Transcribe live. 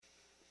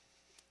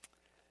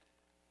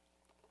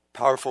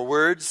Powerful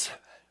words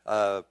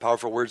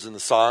in the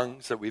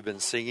songs that we've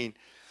been singing.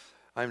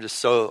 I'm just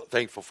so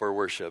thankful for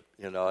worship,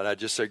 and I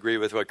just agree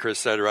with what Chris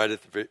said right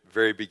at the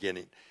very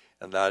beginning,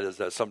 and that is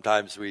that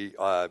sometimes we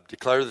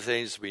declare the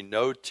things we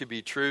know to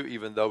be true,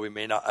 even though we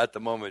may not at the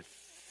moment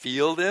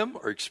feel them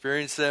or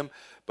experience them,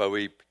 but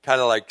we kind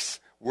of like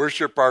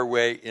worship our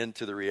way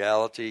into the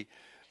reality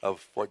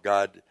of what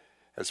God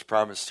has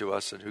promised to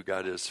us and who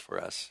God is for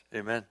us.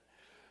 Amen.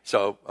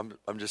 So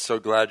I'm just so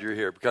glad you're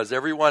here, because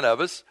every one of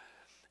us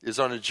is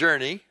on a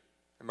journey.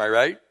 Am I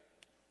right?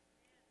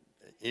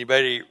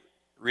 Anybody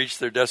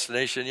reached their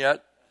destination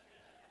yet?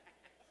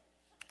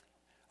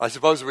 I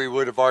suppose we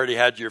would have already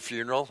had your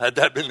funeral had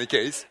that been the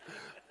case,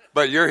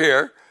 but you're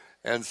here,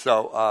 and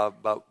so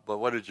but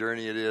what a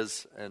journey it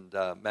is, and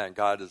man,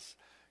 God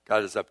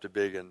is up to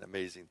big and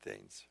amazing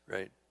things,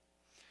 right?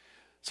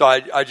 So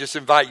I just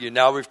invite you.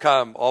 Now we've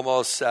come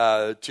almost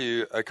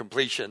to a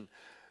completion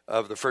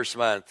of the first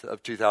month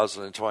of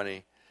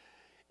 2020.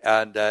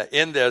 And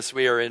in this,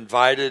 we are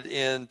invited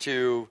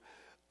into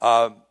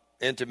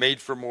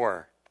Made for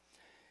More.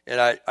 And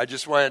I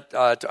just want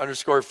to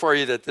underscore for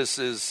you that this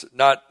is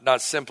not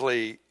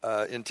simply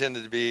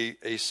intended to be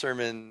a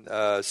sermon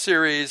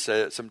series,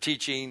 some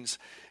teachings,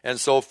 and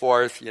so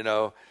forth,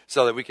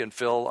 so that we can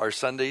fill our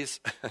Sundays.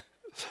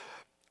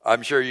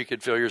 I'm sure you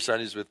could fill your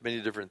Sundays with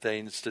many different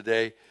things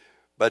today.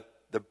 But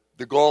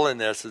the goal in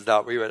this is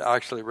that we would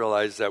actually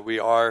realize that we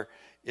are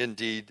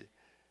indeed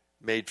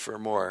made for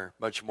more,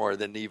 much more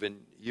than even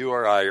you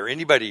or I or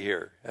anybody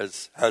here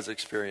has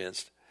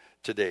experienced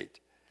to date.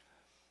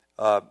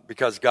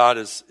 Because God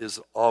is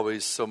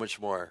always so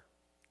much more.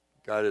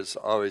 God is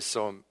always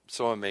so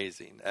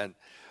amazing. And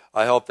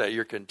I hope that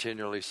you're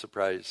continually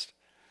surprised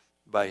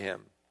by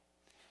Him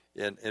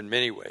in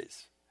many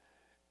ways,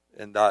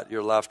 and that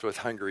you're left with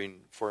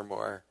hungering for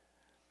more.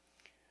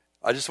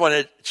 I just want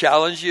to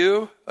challenge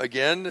you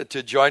again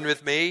to join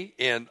with me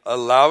in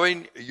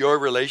allowing your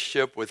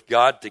relationship with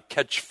God to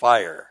catch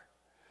fire.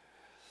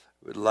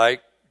 I would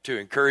like to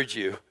encourage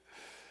you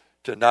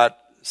to not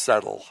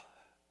settle,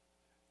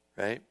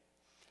 right?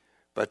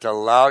 But to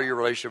allow your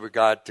relationship with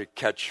God to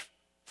catch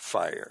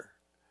fire,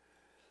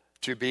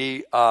 to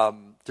be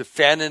to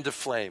fan into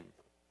flame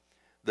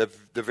the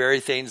very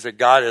things that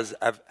God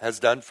has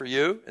done for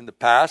you in the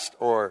past,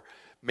 or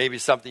maybe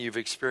something you've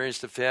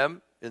experienced of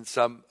Him in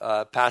some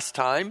past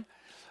time,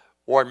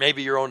 or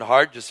maybe your own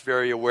heart just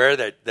very aware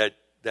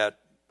that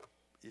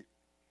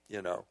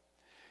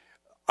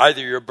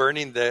either you're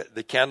burning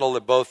the candle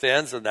at both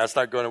ends, and that's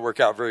not going to work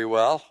out very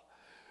well,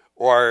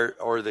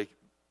 or the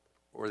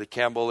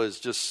candle is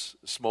just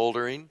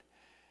smoldering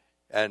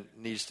and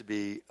needs to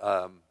be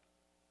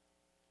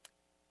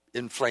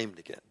inflamed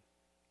again,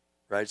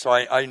 right? So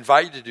I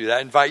invite you to do that.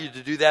 I invite you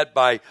to do that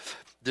by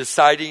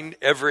deciding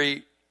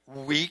every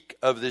week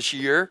of this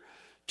year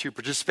to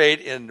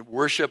participate in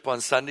worship on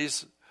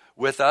Sundays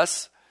with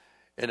us.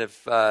 And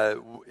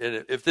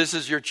if this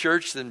is your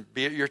church, then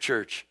be at your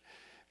church.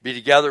 Be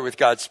together with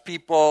God's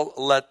people.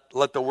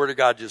 Let the Word of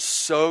God just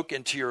soak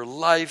into your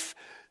life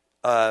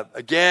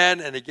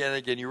again and again and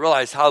again. You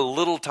realize how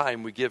little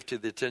time we give to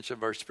the attention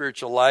of our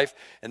spiritual life.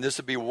 And this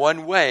would be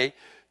one way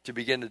to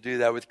begin to do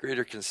that with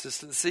greater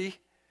consistency.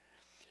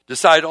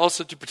 Decide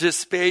also to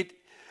participate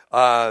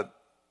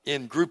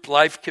in group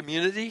life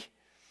community.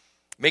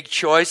 Make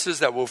choices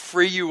that will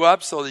free you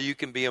up so that you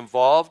can be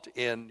involved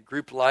in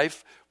group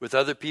life with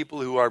other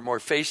people who are more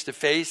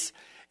face-to-face,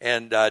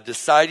 and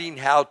deciding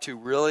how to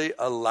really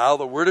allow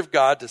the Word of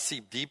God to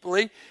seep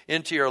deeply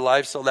into your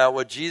life, so that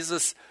what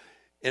Jesus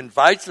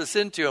invites us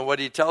into and what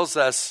He tells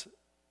us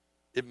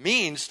it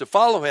means to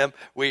follow Him,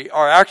 we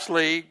are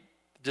actually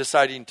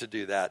deciding to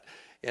do that.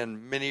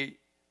 And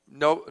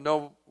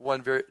no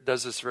one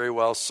does this very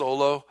well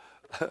solo.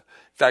 In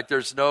fact,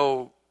 there's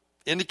no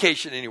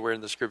indication anywhere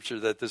in the Scripture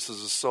that this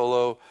is a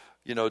solo,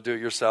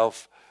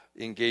 do-it-yourself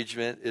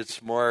engagement.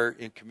 It's more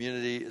in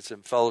community. It's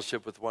in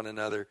fellowship with one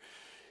another.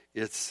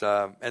 It's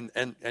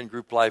and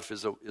group life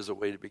is a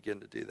way to begin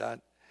to do that.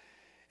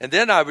 And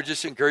then I would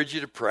just encourage you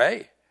to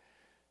pray.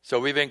 So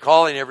we've been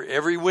calling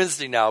every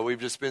Wednesday now.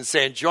 We've just been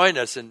saying, join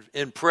us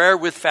in prayer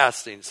with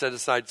fasting. Set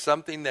aside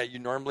something that you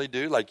normally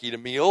do, like eat a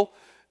meal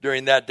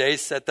during that day.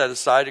 Set that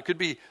aside. It could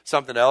be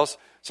something else,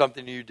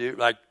 something you do,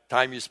 like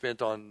time you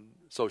spent on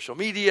social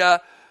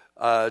media,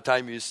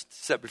 time you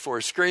set before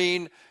a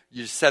screen.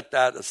 You set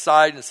that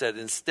aside and said,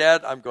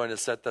 instead, I'm going to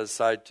set that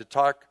aside to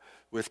talk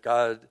with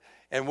God.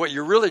 And what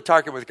you're really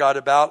talking with God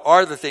about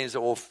are the things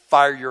that will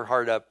fire your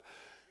heart up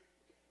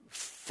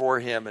for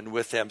Him and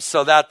with Him,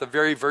 so that the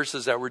very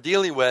verses that we're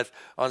dealing with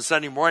on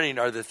Sunday morning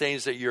are the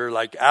things that you're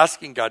like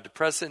asking God to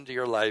press into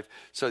your life,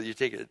 so that you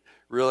take it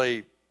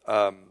really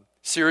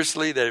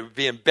seriously, that it would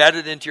be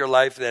embedded into your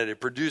life, that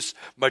it produce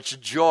much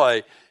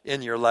joy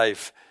in your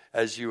life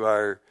as you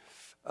are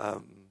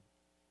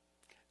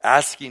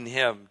asking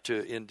Him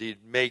to indeed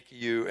make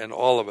you and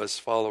all of us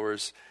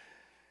followers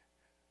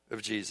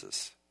of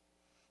Jesus.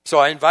 So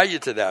I invite you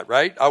to that,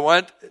 right? I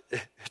want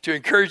to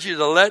encourage you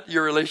to let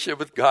your relationship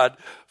with God,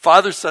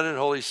 Father, Son, and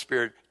Holy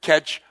Spirit,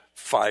 catch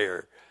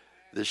fire.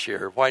 this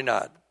year. Why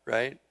not,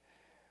 right?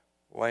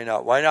 Why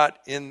not? Why not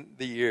in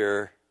the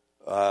year,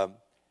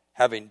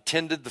 having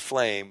tended the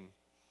flame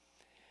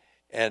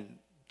and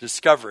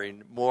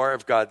discovering more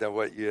of God than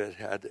what you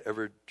had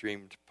ever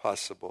dreamed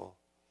possible?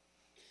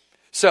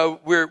 So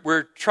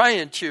we're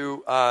trying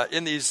to,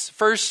 in these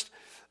first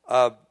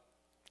kind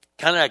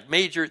of like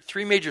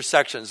three major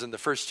sections in the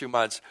first 2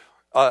 months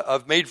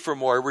of Made for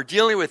More, we're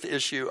dealing with the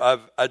issue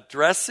of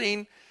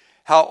addressing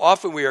how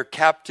often we are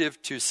captive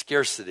to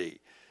scarcity,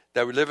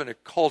 that we live in a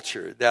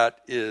culture that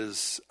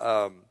is,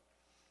 and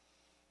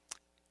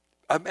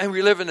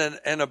we live in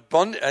an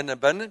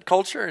abundant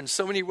culture in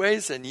so many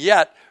ways, and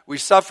yet we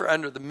suffer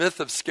under the myth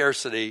of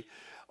scarcity,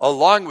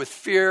 along with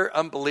fear,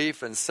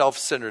 unbelief, and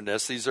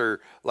self-centeredness. These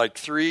are like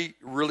three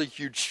really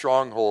huge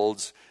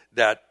strongholds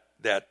that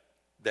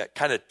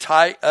kind of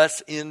tie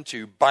us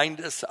into,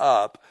 bind us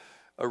up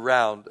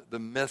around the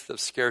myth of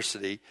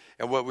scarcity.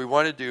 And what we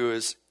want to do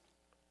is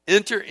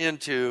enter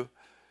into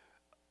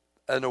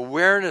an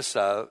awareness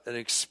of, an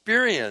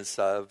experience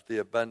of the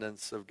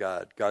abundance of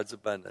God, God's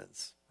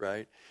abundance,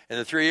 right? And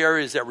the three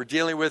areas that we're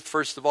dealing with,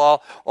 first of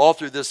all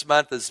through this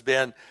month, has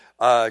been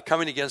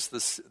coming against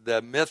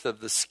the myth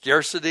of the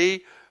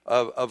scarcity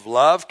of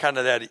love, kind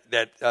of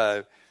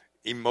that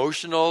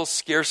emotional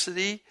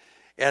scarcity,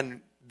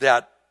 and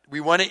that we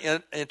want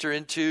to enter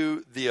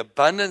into the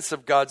abundance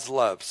of God's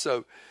love.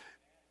 So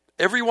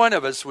every one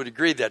of us would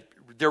agree that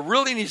there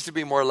really needs to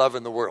be more love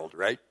in the world,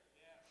 right?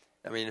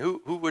 I mean, who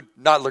would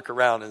not look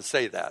around and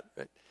say that,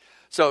 right?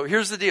 So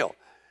here's the deal.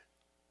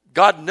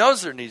 God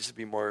knows there needs to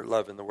be more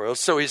love in the world,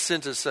 so he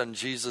sent his son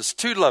Jesus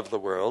to love the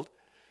world,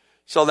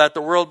 so that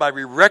the world might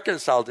be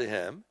reconciled to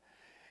him,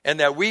 and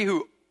that we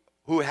who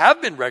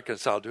have been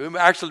reconciled to him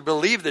actually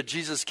believe that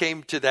Jesus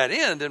came to that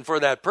end and for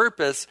that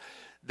purpose,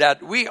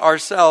 that we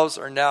ourselves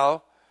are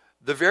now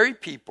the very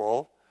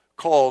people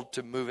called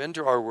to move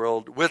into our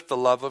world with the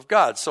love of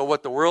God. So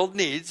what the world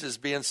needs is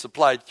being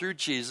supplied through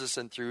Jesus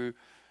and through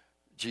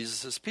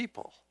Jesus'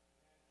 people.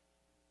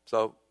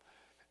 So,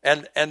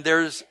 and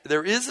there is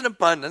an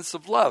abundance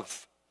of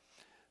love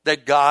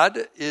that God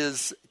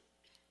is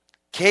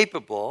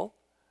capable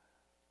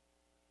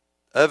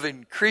of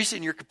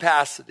increasing your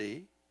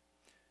capacity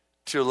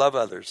to love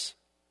others.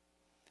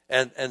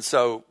 And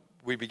so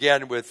we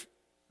began with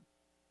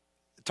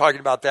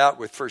talking about that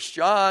with 1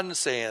 John,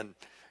 saying,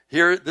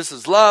 here, this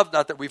is love,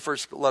 not that we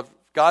first loved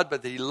God,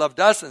 but that he loved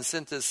us and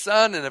sent his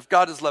son. And if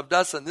God has loved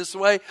us in this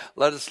way,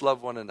 let us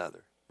love one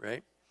another,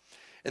 right?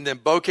 And then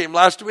Bo came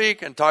last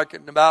week and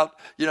talking about,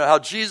 how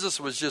Jesus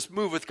was just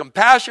moved with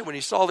compassion when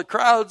he saw the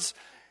crowds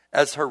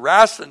as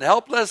harassed and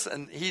helpless.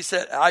 And he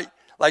said, I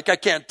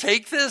can't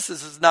take this.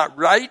 This is not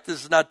right.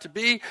 This is not to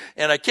be.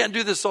 And I can't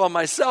do this all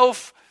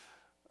myself.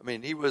 I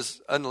mean, he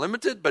was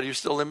unlimited, but he was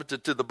still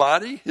limited to the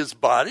body, his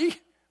body,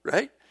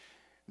 right?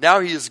 Now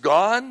he is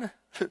gone,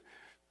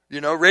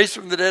 raised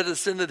from the dead,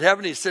 ascended to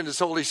heaven. He sent his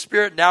Holy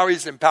Spirit. Now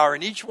he's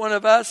empowering each one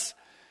of us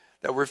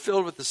that we're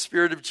filled with the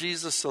Spirit of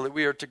Jesus so that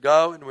we are to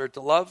go and we're to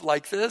love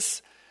like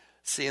this.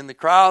 Seeing the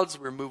crowds,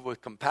 we're moved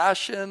with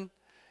compassion.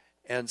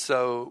 And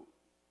so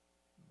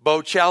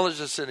Bo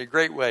challenged us in a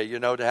great way,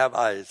 to have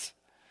eyes.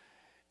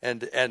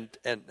 And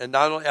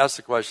not only ask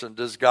the question,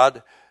 does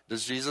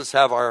Jesus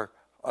have our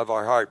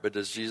heart, but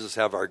does Jesus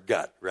have our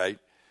gut, right?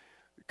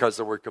 Because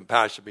the word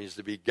compassion means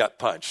to be gut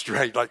punched,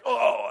 right? Like,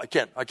 oh, I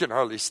can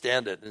hardly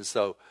stand it. And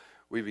so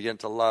we begin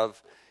to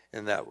love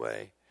in that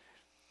way.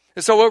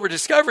 And so what we're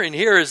discovering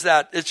here is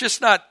that it's just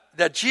not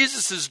that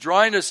Jesus is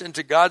drawing us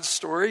into God's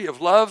story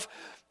of love.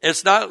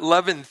 It's not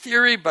love in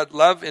theory, but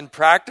love in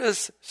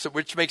practice, so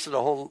which makes it a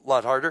whole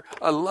lot harder.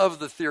 I love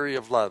the theory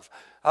of love.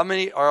 How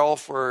many are all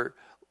for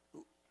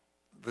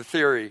the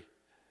theory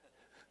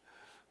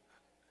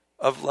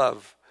of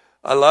love?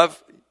 I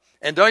love,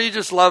 and don't you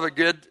just love a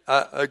good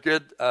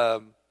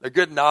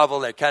novel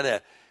that kind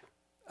of,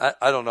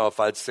 I don't know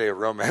if I'd say a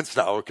romance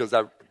novel because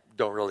I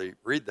don't really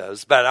read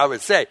those, but I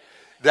would say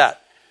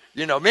that,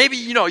 maybe,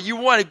 you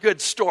want a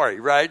good story,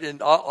 right?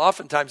 And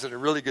oftentimes in a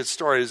really good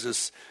story is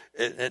this,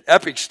 an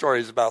epic story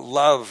is about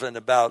love and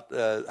about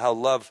how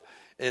love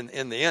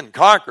in the end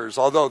conquers,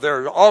 although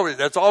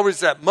that's always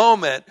that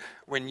moment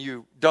when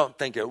you don't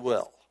think it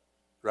will,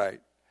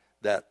 right?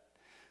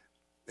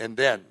 And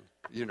then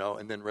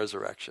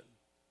resurrection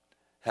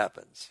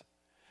happens.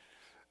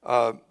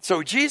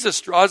 So Jesus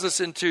draws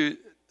us into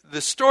the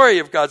story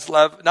of God's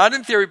love, not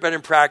in theory, but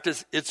in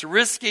practice. It's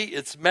risky,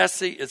 it's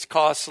messy, it's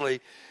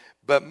costly,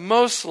 but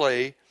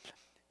mostly,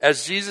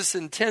 as Jesus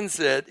intends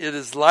it, it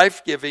is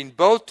life-giving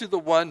both to the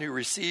one who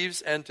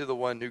receives and to the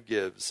one who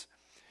gives.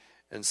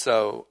 And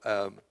so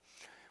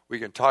we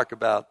can talk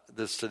about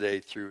this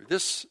today through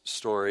this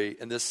story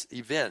and this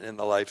event in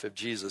the life of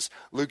Jesus.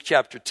 Luke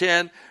chapter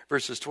 10,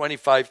 verses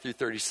 25 through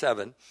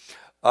 37.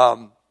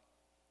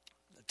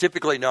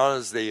 Typically known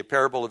as the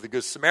parable of the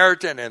Good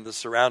Samaritan and the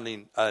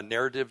surrounding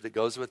narrative that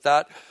goes with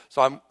that.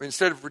 So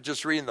instead of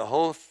just reading the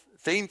whole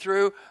thing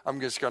through, I'm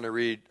just going to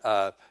read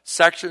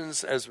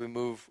sections as we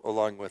move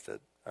along with it.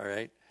 All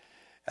right,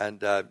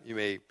 and you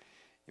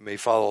may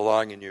follow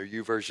along in your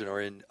YouVersion or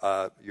in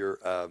your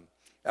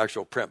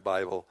actual print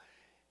Bible.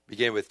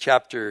 Begin with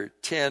chapter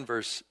 10,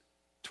 verse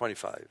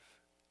 25.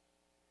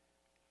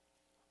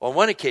 On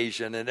one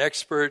occasion, an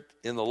expert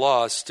in the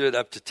law stood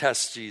up to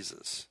test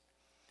Jesus.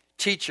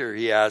 "Teacher,"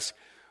 he asked,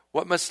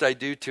 "what must I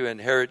do to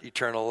inherit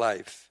eternal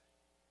life?"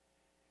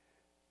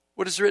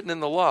 "What is written in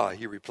the law?"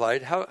 he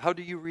replied. How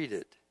do you read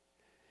it?"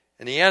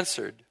 And he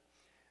answered,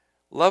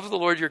 "Love the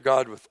Lord your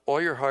God with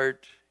all your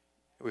heart,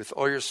 with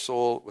all your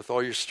soul, with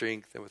all your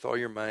strength, and with all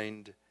your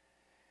mind,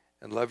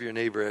 and love your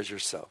neighbor as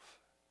yourself."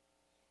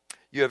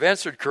 "You have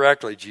answered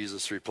correctly,"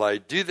 Jesus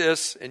replied. "Do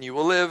this, and you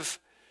will live."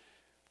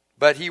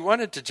 But he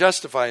wanted to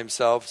justify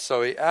himself,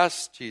 so he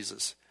asked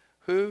Jesus,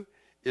 "Who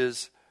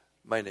is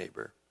my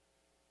neighbor?"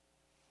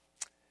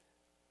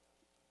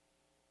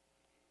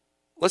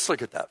 Let's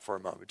look at that for a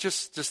moment,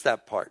 just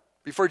that part.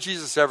 Before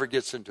Jesus ever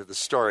gets into the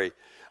story,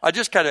 I've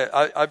just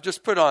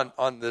put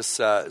on this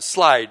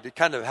slide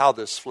kind of how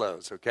this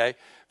flows, okay?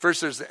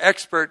 First, there's the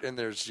expert, and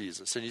there's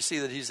Jesus. And you see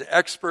that he's an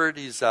expert.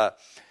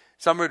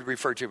 Some would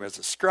refer to him as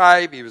a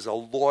scribe. He was a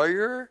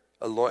lawyer,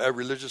 a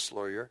religious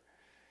lawyer.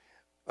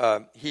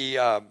 He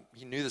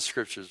knew the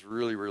scriptures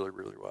really, really,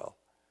 really well.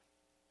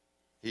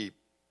 In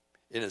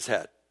his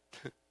head.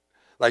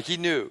 Like he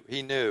knew.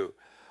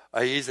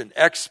 He's an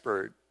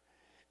expert.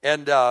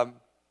 And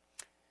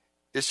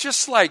it's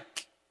just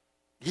like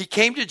he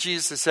came to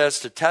Jesus, it says,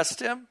 to test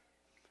him.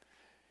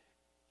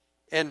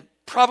 And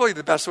probably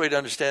the best way to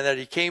understand that,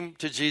 he came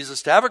to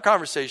Jesus to have a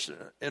conversation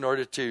in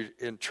order to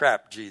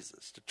entrap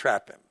Jesus, to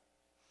trap him.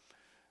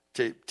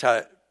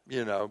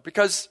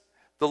 Because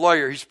the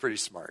lawyer, he's pretty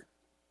smart.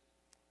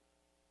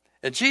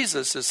 And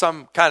Jesus is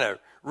some kind of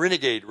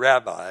renegade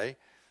rabbi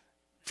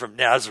from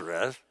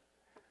Nazareth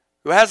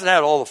who hasn't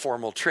had all the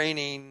formal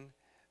training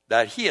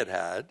that he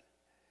had.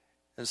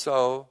 And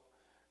so,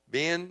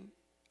 being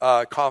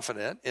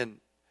confident in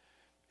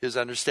his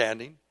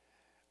understanding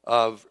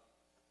of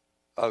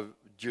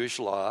Jewish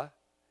law,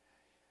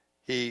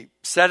 he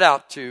set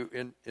out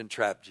to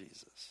entrap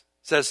Jesus.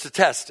 It says to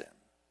test him.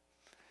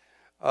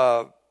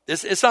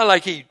 It's not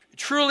like he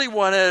truly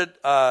wanted,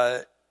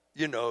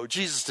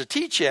 Jesus to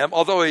teach him.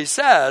 Although he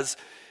says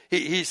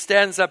he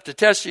stands up to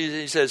test Jesus,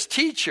 and he says,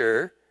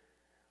 "Teacher,"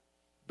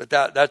 but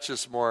that's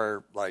just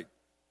more like,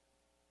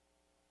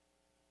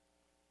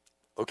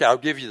 okay, I'll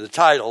give you the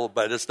title,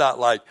 but it's not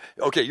like,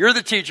 okay, you're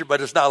the teacher, but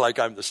it's not like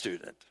I'm the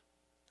student.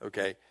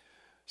 Okay?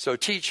 So,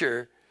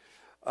 "Teacher,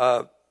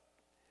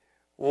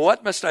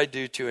 what must I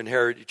do to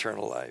inherit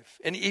eternal life?"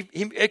 And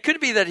it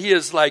could be that he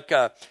is like,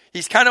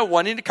 he's kind of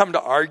wanting to come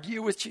to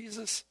argue with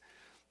Jesus.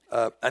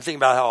 I think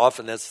about how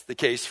often that's the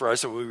case for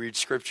us when we read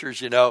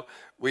scriptures.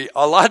 We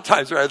a lot of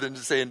times, rather than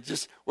just saying,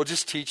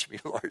 just teach me,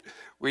 Lord,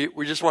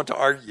 we just want to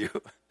argue,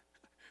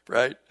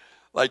 right?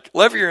 Like,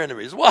 love your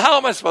enemies. Well, how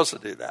am I supposed to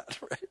do that,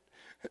 right?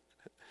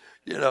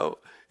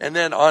 And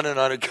then on and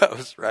on it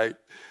goes, right?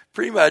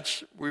 Pretty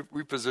much,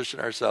 we position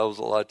ourselves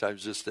a lot of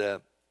times just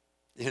to,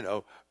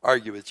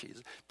 argue with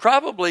Jesus.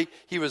 Probably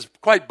he was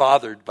quite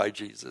bothered by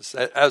Jesus,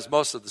 as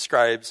most of the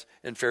scribes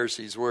and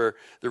Pharisees were,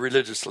 the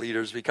religious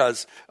leaders,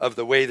 because of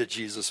the way that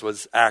Jesus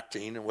was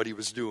acting and what he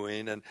was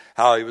doing and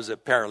how he was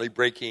apparently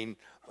breaking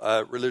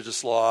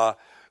religious law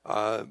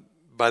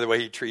by the way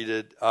he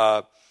treated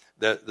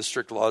the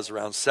strict laws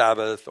around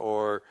Sabbath,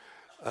 or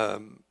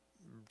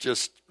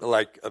just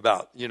like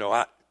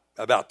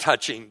about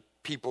touching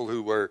people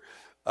who were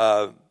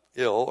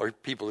ill or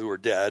people who were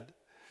dead,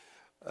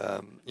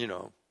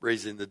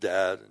 raising the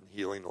dead and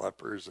healing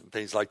lepers and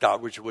things like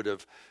that, which would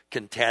have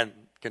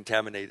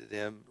contaminated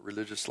him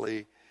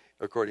religiously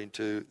according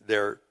to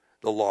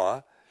the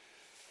law.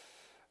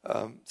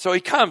 So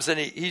he comes and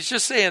he's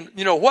just saying,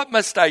 what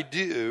must I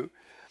do?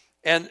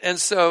 And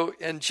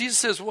Jesus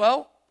says,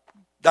 well,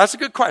 that's a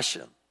good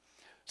question.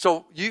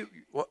 So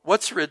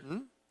what's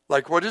written?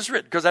 Like, what is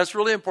written? Because that's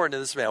really important to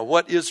this man.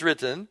 What is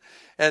written?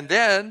 And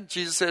then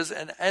Jesus says,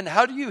 and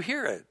how do you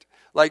hear it?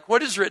 Like,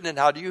 what is written and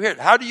how do you hear it?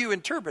 How do you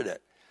interpret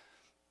it?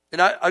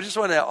 And I just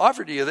want to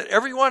offer to you that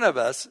every one of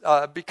us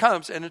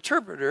becomes an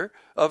interpreter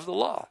of the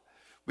law.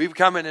 We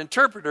become an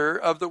interpreter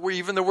of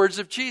even the words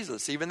of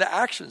Jesus, even the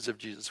actions of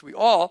Jesus. We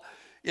all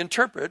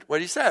interpret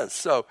what he says.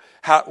 So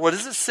what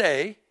does it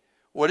say?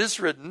 What is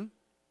written?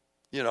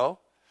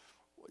 What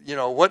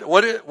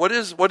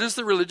is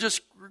the religious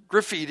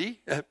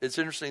graffiti? It's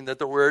interesting that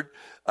the word,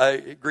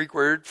 Greek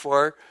word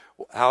for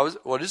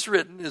what is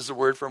written is the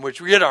word from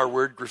which we get our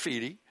word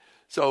graffiti.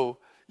 So,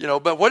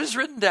 but what is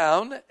written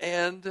down,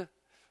 and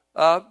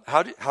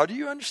how do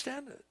you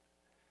understand it?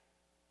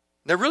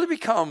 That really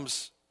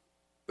becomes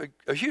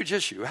a huge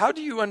issue. How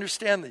do you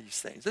understand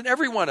these things? And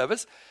every one of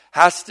us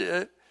has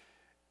to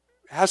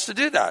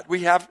do that.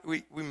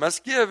 We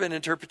must give an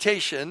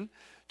interpretation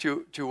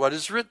to what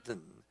is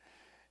written.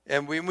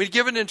 And when we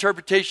give an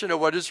interpretation of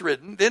what is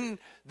written,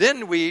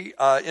 then we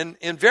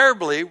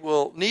invariably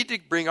will need to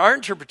bring our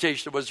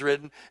interpretation of what's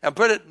written and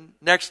put it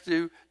next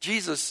to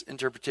Jesus'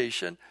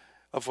 interpretation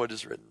of what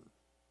is written.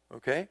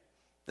 Okay?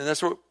 And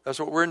that's what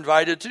we're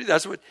invited to do.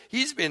 That's what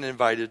he's been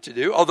invited to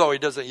do, although he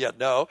doesn't yet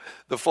know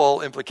the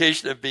full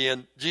implication of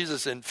being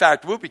Jesus, in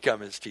fact, will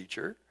become his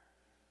teacher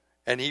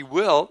And he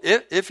will,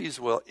 if he's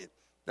will,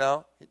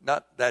 no,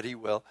 not that he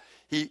will.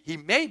 He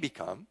may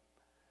become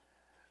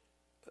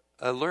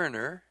a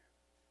learner,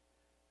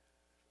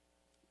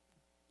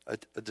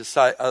 a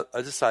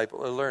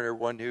disciple, a learner,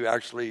 one who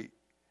actually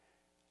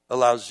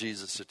allows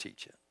Jesus to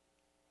teach him.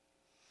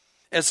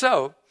 And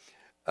so,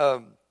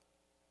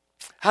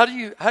 how do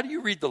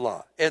you read the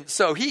law? And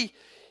so he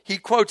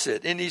quotes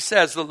it, and he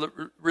says,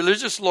 the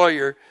religious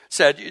lawyer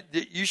said,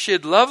 you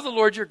should love the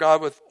Lord your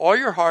God with all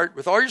your heart,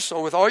 with all your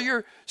soul, with all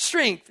your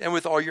strength, and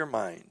with all your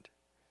mind.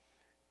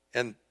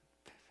 And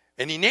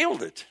he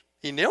nailed it.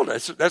 He nailed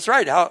it. That's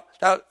right.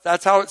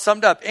 That's how it's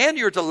summed up. And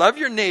you're to love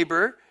your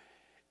neighbor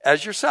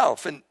as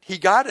yourself. And he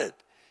got it.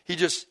 He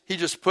just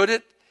put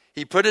it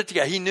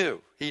together. He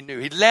knew.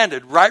 He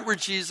landed right where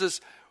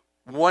Jesus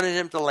wanted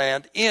him to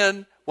land,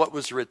 in what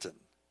was written.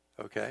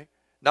 Okay?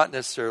 Not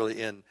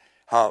necessarily in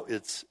how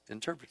it's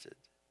interpreted.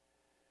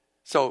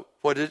 So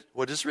what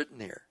is written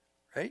here,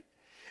 right?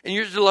 And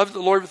you're to love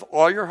the Lord with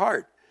all your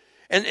heart.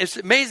 And it's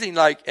amazing,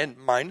 and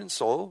mind and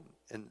soul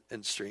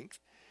and strength.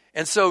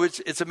 And so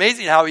it's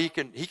amazing how he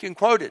can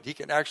quote it. He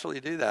can actually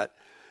do that.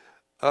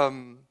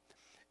 And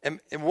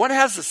one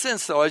has the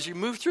sense, though, as you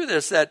move through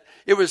this, that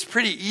it was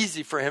pretty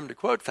easy for him to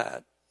quote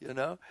that,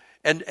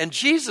 And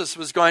Jesus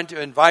was going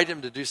to invite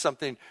him to do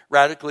something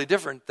radically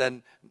different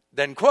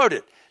than quote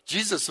it.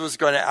 Jesus was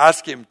going to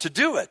ask him to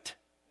do it.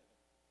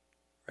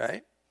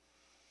 Right?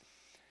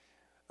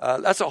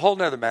 That's a whole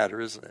nother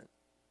matter, isn't it?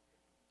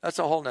 That's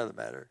a whole nother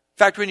matter. In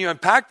fact, when you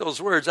unpack those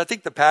words, I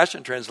think the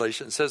Passion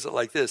Translation says it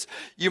like this.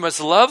 You must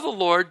love the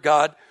Lord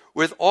God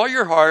with all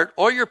your heart,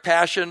 all your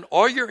passion,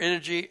 all your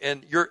energy,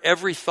 and your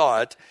every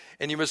thought.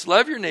 And you must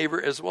love your neighbor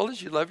as well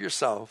as you love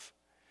yourself.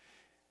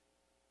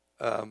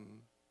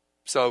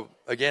 So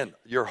again,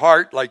 your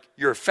heart, like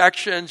your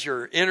affections,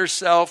 your inner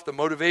self, the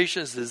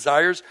motivations, the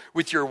desires,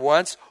 with your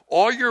wants.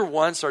 All your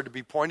wants are to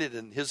be pointed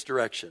in his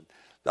direction.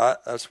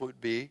 That's what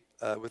would be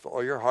with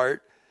all your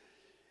heart.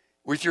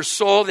 With your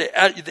soul,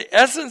 the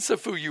essence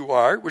of who you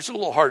are, which is a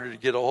little harder to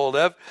get a hold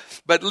of,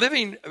 but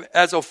living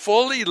as a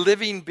fully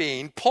living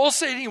being,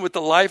 pulsating with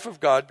the life of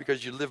God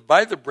because you live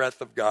by the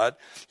breath of God.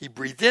 He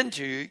breathed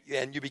into you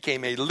and you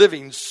became a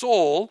living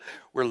soul.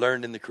 We're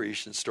learned in the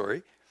creation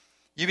story.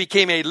 You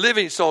became a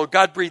living soul.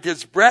 God breathed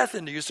his breath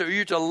into you, so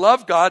you're to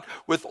love God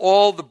with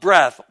all the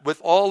breath,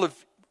 with all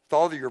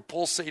of your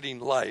pulsating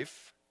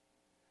life.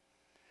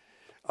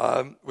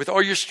 With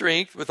all your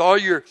strength, with all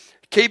your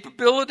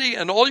capability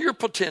and all your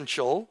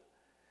potential,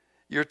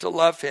 you're to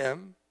love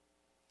him.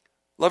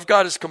 Love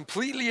God as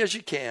completely as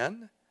you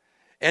can.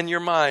 And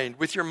your mind,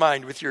 with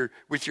your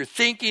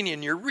thinking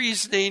and your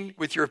reasoning,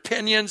 with your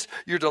opinions,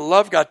 you're to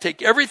love God.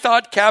 Take every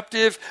thought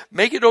captive,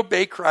 make it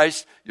obey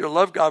Christ. You're to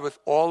love God with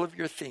all of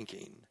your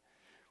thinking.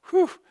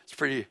 Whew, it's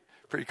pretty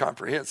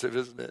comprehensive,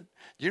 isn't it?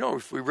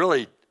 If we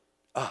really,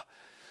 I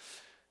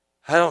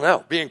don't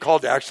know, being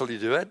called to actually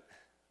do it,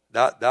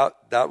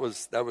 that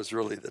was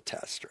really the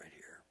test right here.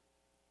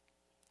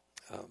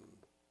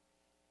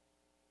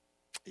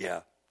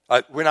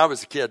 When I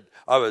was a kid,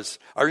 I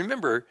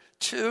remember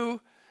two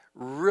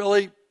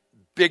really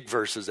big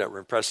verses that were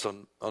impressed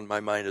on my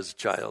mind as a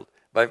child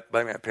by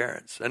my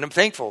parents. And I'm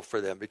thankful for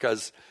them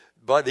because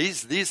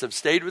these have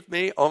stayed with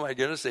me. Oh my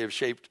goodness, they have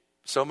shaped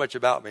so much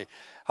about me.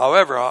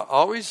 However,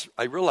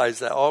 I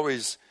realized that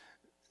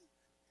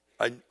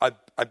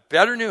I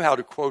better knew how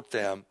to quote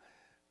them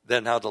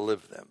than how to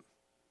live them.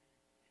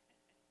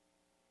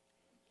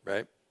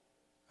 Right?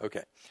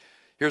 Okay.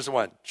 Here's the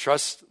one.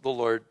 Trust the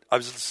Lord. I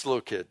was just a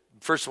little kid.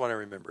 First one I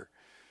remember.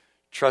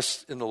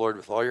 Trust in the Lord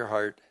with all your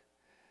heart.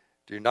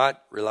 Do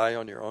not rely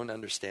on your own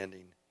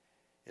understanding.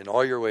 In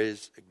all your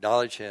ways,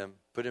 acknowledge him,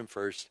 put him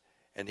first,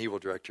 and he will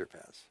direct your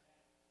paths.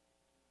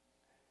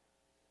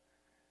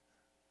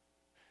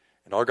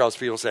 And all God's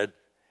people said,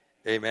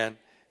 amen.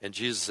 And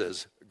Jesus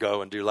says,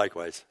 go and do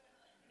likewise.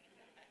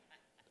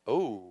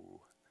 Oh.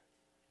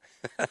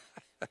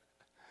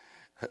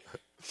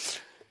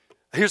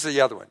 Here's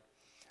the other one.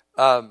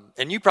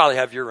 And you probably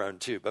have your own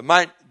too.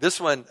 But this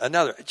one,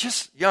 another,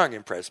 just young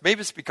impressed.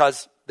 Maybe it's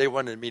because they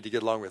wanted me to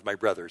get along with my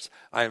brothers.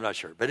 I am not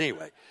sure. But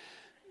anyway,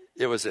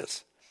 it was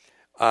this.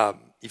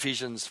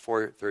 Ephesians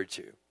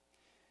 4:32.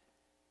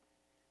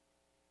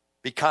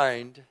 Be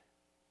kind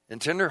and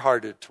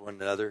tenderhearted to one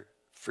another,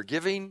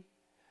 forgiving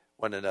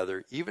one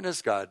another, even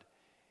as God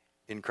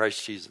in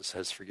Christ Jesus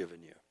has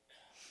forgiven you.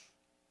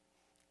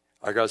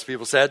 Our God's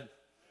people said,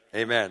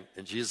 amen.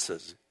 And Jesus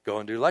says, go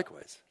and do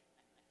likewise.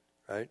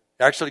 Right?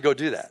 Actually go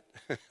do that.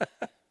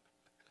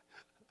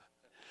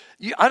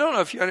 I don't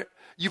know if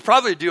you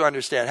probably do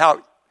understand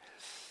how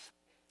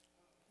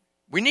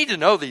we need to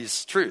know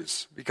these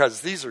truths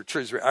because these are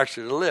truths we're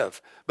actually to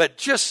live. But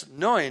just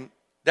knowing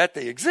that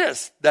they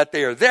exist, that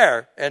they are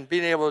there, and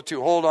being able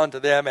to hold on to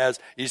them as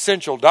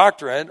essential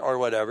doctrine or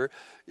whatever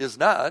is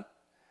not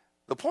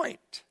the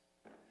point.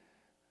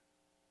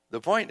 The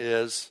point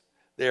is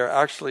they are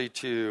actually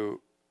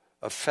to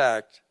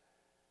affect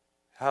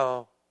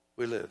how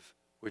we live,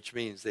 which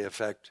means they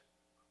affect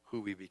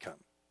who we become.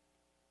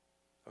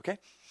 Okay?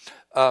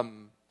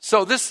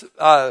 So this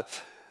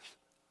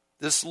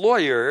this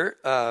lawyer,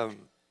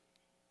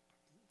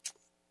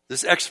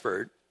 this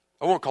expert,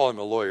 I won't call him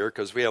a lawyer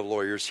because we have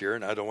lawyers here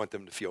and I don't want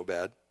them to feel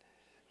bad.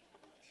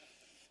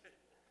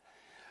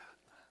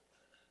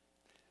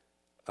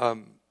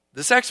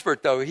 This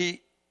expert, though,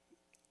 he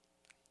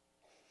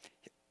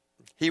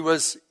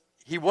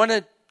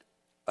wanted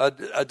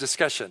a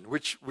discussion,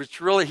 which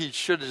really he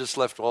should have just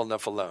left well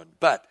enough alone.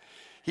 But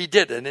he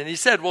didn't. And he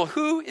said, well,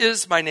 who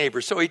is my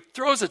neighbor? So he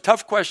throws a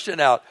tough question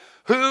out.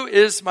 Who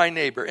is my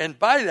neighbor? And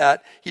by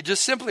that, he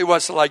just simply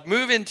wants to let's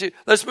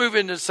move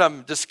into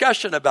some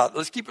discussion about,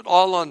 let's keep it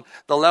all on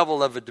the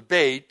level of a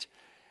debate.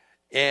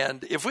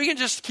 And if we can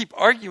just keep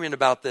arguing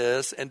about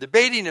this and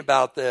debating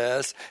about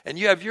this, and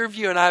you have your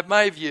view and I have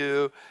my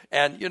view,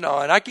 and and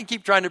I can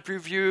keep trying to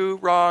prove you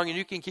wrong, and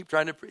you can keep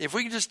trying to. If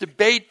we can just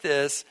debate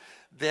this,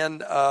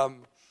 then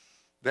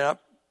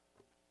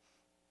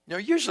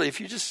usually if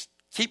you just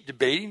keep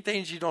debating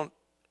things, you don't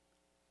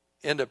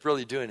end up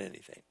really doing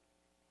anything.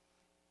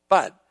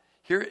 But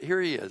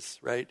here he is,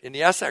 right? And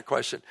he asked that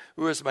question: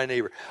 "Who is my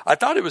neighbor?" I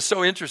thought it was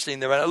so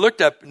interesting that when I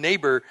looked up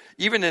neighbor,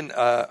 even in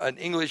an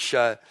English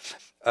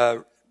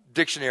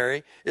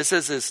dictionary, it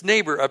says this: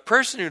 neighbor, a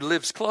person who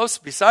lives close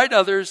beside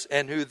others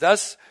and who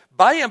thus,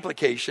 by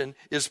implication,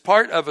 is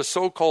part of a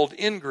so-called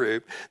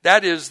in-group.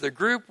 That is, the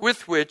group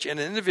with which an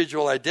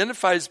individual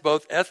identifies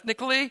both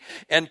ethnically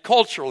and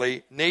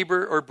culturally,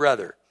 neighbor or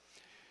brother.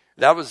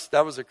 That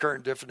was a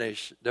current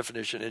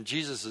definition, and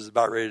Jesus is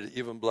about ready to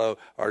even blow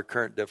our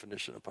current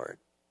definition apart.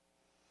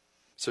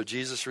 So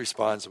Jesus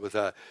responds with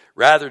a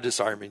rather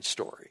disarming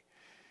story.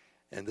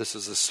 And this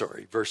is the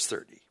story, verse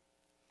 30.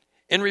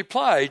 In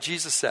reply,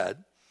 Jesus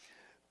said,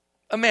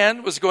 a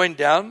man was going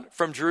down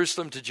from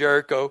Jerusalem to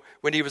Jericho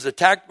when he was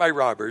attacked by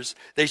robbers.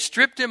 They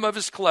stripped him of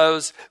his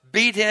clothes,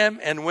 beat him,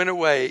 and went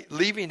away,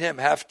 leaving him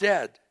half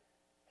dead.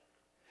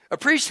 A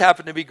priest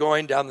happened to be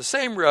going down the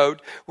same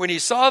road. When he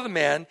saw the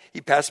man,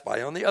 he passed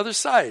by on the other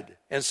side.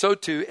 And so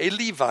too a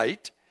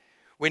Levite,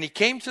 when he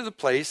came to the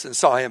place and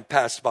saw him,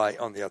 passed by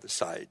on the other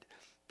side.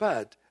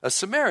 But a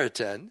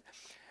Samaritan,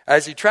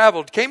 as he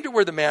traveled, came to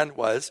where the man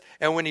was,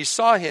 and when he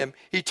saw him,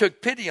 he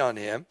took pity on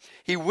him.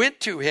 He went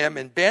to him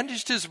and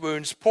bandaged his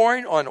wounds,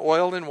 pouring on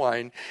oil and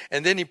wine.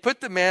 And then he put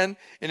the man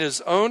in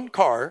his own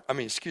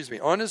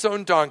on his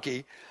own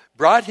donkey,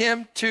 brought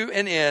him to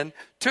an inn,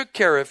 took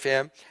care of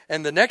him,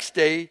 and the next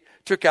day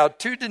took out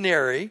 2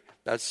 denarii,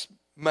 that's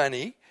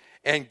money,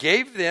 and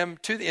gave them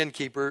to the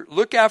innkeeper.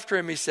 Look after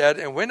him, he said,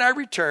 and when I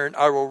return,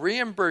 I will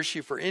reimburse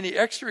you for any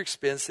extra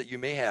expense that you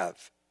may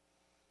have.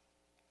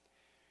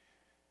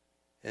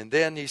 And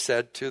then he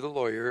said to the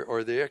lawyer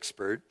or the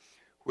expert,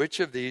 which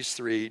of these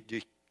 3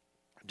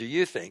 do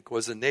you think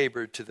was a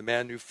neighbor to the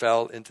man who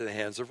fell into the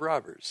hands of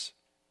robbers?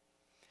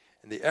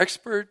 And the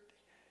expert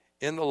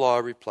in the law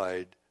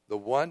replied, the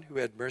one who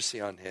had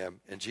mercy on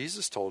him. And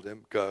Jesus told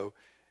him, go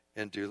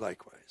and do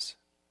likewise.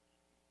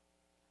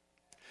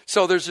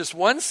 So there's just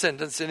one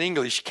sentence in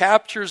English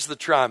captures the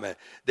trauma.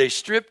 They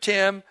stripped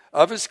him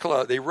of his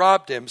clothes. They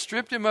robbed him,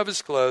 stripped him of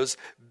his clothes,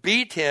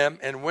 beat him,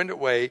 and went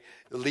away,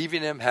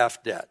 leaving him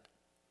half dead.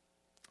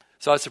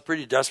 So it's a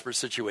pretty desperate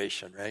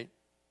situation, right?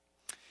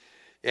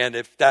 And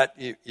if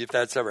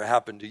that's ever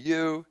happened to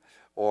you,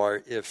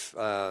 or if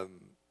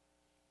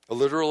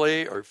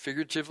literally or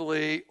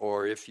figuratively,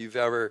 or if you've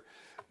ever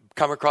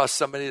come across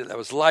somebody that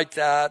was like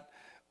that,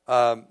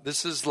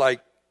 this is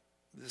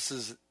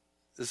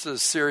a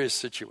serious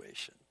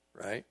situation,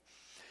 right?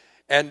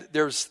 And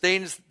there were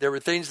things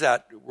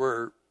that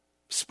were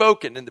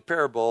spoken in the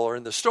parable or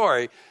in the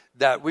story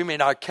that we may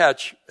not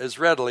catch as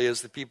readily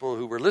as the people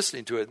who were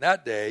listening to it in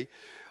that day.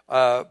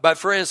 But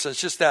for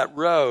instance, just that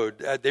road,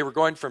 they were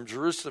going from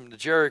Jerusalem to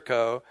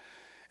Jericho.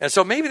 And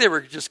so maybe he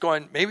was just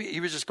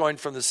going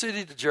from the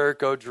city to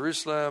Jericho,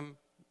 Jerusalem,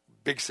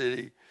 big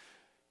city,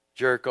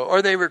 Jericho.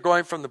 Or they were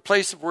going from the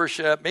place of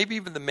worship. Maybe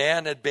even the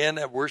man had been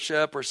at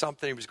worship or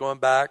something. He was going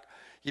back.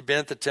 He'd been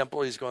at the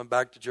temple. He's going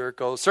back to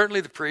Jericho.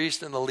 Certainly the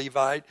priest and the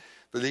Levite.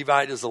 The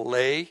Levite is a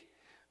lay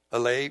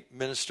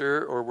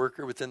minister or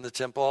worker within the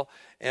temple.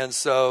 And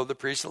so the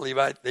priest and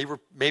Levite, they were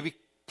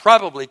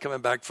probably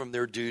coming back from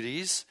their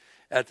duties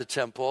at the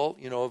temple,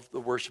 of the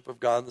worship of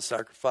God and the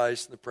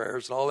sacrifice and the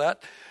prayers and all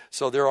that.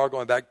 So they're all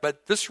going back.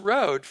 But this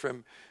road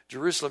from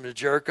Jerusalem to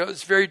Jericho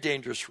is a very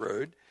dangerous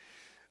road.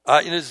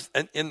 In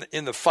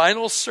the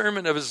final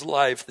sermon of his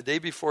life, the day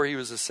before he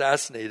was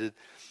assassinated,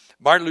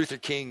 Martin Luther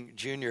King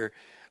Jr.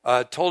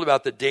 Told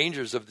about the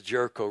dangers of the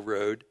Jericho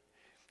road.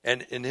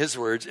 And in his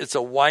words, it's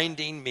a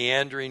winding,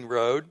 meandering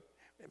road.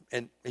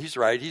 And he's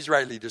right. He's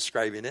rightly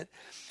describing it.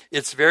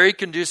 It's very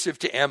conducive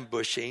to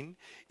ambushing.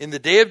 In the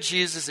day of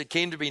Jesus, it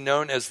came to be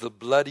known as the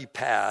Bloody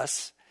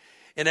Pass.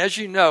 And as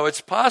you know,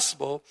 it's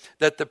possible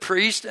that the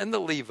priest and the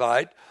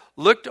Levite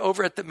looked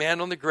over at the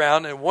man on the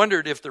ground and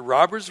wondered if the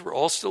robbers were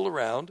all still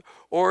around,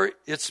 or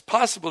it's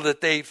possible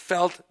that they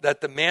felt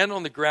that the man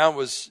on the ground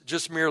was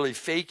just merely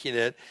faking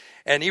it,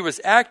 and he was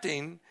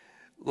acting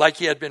like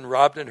he had been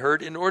robbed and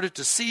hurt in order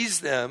to seize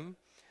them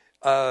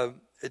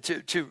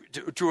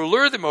to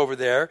allure them over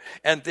there,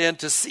 and then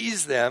to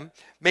seize them,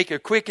 make a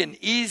quick and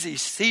easy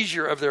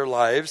seizure of their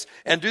lives,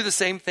 and do the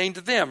same thing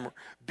to them,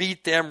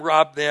 beat them,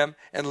 rob them,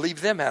 and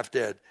leave them half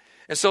dead.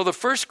 And so the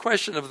first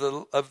question of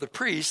the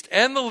priest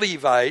and the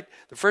Levite,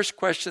 the first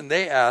question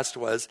they asked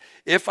was,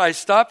 if I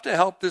stop to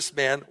help this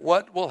man,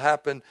 what will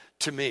happen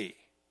to me?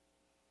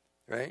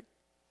 Right?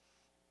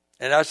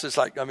 And that's just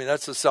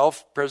that's a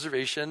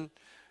self-preservation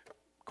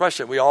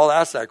question. We all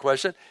ask that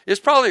question. It's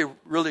probably a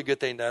really good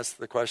thing to ask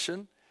the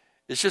question.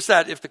 It's just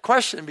that if the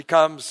question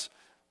becomes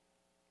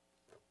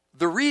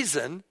the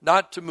reason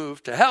not to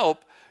move to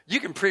help, you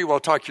can pretty well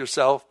talk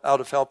yourself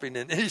out of helping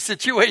in any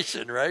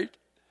situation, right?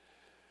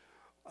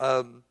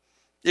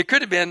 It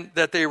could have been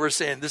that they were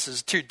saying, this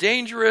is too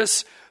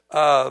dangerous.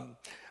 They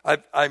could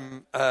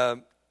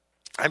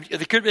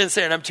have been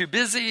saying, I'm too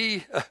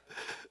busy.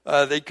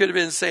 They could have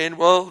been saying,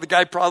 well, the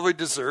guy probably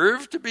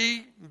deserved to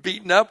be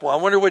beaten up. Well,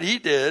 I wonder what he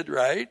did,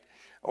 right?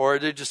 Or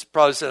they just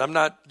probably said, I'm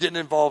not getting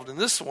involved in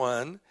this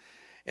one.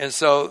 And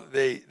so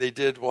they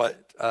did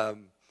what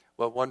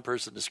one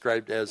person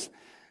described as,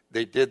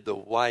 they did the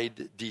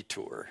wide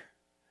detour.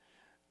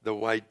 The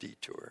wide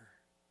detour.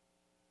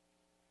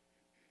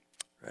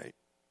 Right?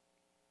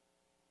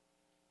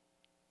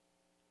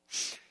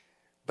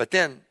 But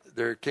then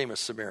there came a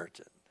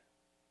Samaritan.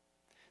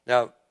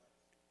 Now,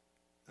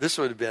 this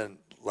would have been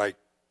like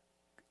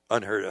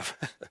unheard of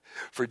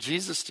for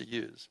Jesus to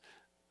use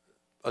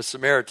a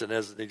Samaritan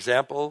as an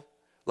example.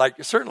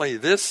 Like certainly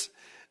this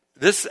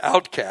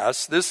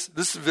outcast, this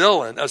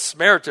villain, a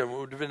Samaritan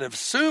would have been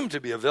assumed to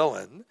be a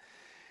villain.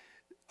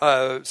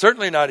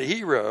 Certainly not a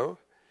hero.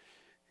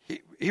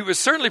 He was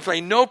certainly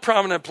playing no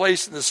prominent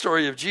place in the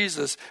story of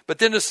Jesus, but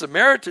then a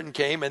Samaritan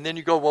came, and then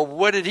you go, well,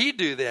 what did he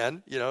do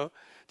then? Did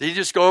he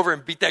just go over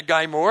and beat that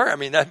guy more? I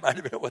mean, that might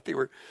have been what they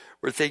were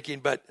thinking,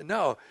 but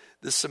no,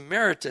 the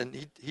Samaritan,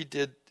 he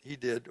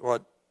did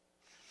what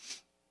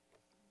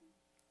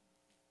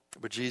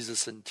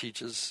Jesus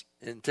intends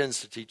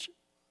to teach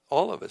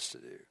all of us to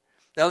do.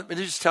 Now, let me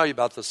just tell you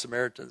about the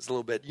Samaritans a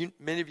little bit.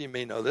 Many of you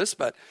may know this,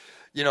 but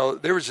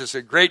there was just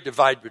a great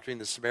divide between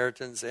the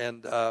Samaritans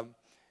and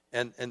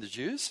the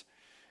Jews.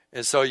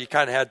 And so you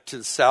kind of had to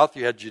the south,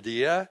 you had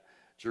Judea,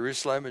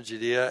 Jerusalem and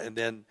Judea,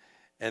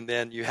 and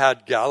then you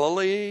had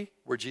Galilee,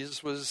 where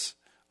Jesus was,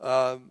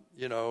 born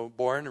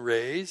and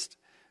raised,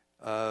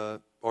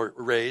 or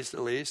raised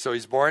at least. So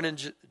he's born in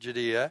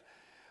Judea,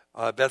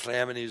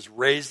 Bethlehem, and he's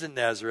raised in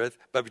Nazareth.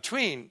 But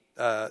between,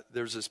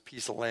 there's this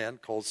piece of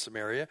land called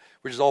Samaria,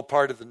 which is all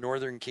part of the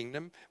northern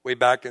kingdom, way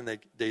back in the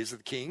days of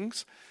the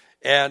kings.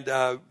 And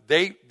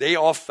they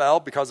all fell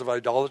because of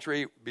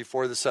idolatry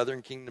before the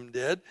southern kingdom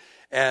did.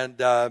 And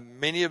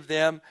many of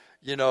them,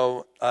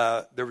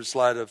 there was a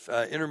lot of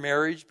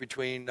intermarriage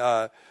between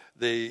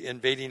the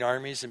invading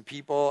armies and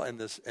people and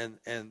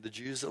the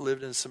Jews that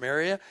lived in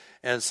Samaria.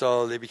 And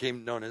so they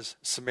became known as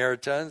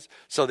Samaritans.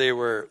 So they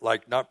were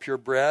like not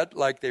purebred,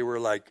 like they were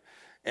like,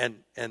 and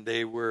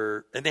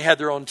they had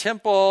their own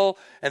temple,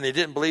 and they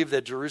didn't believe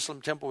that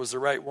Jerusalem temple was the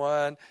right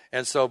one.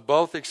 And so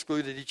both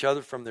excluded each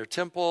other from their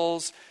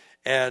temples.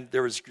 And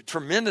there was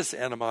tremendous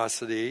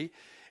animosity.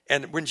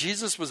 And when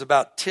Jesus was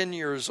about 10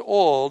 years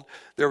old,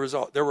 there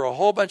were a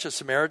whole bunch of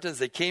Samaritans.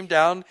 They came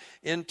down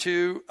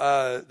into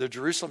the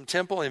Jerusalem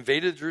temple,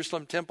 invaded the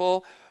Jerusalem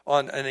temple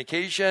on an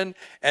occasion,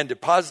 and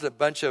deposited a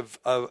bunch of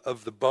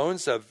the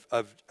bones of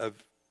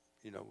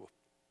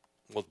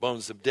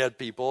bones of dead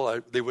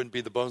people. They wouldn't be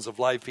the bones of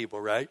live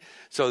people, right?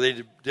 So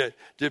they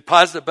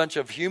deposited a bunch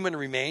of human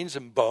remains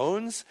and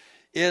bones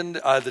in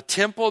the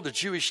temple, the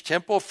Jewish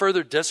temple,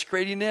 further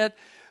desecrating it.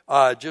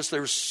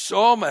 There was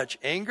so much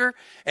anger.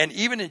 And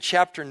even in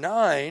chapter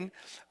 9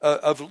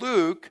 of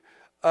Luke,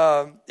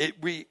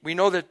 we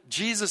know that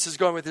Jesus is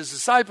going with his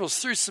disciples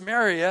through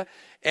Samaria.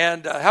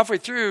 And halfway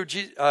through,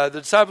 the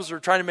disciples were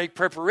trying to make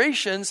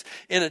preparations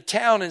in a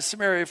town in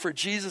Samaria for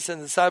Jesus and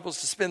the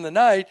disciples to spend the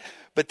night.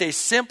 But they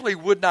simply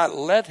would not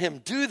let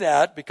him do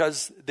that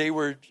because they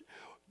were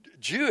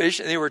Jewish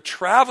and they were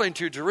traveling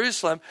to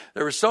Jerusalem.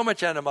 There was so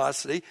much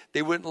animosity.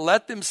 They wouldn't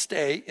let them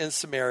stay in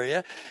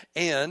Samaria.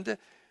 And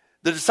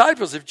the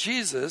disciples of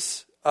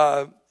Jesus,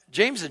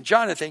 James and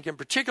John, I think in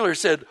particular,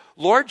 said,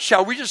 Lord,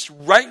 shall we just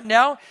right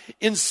now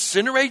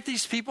incinerate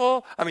these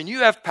people? I mean, you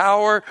have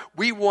power.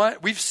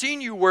 We've seen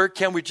you work.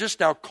 Can we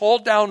just now call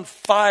down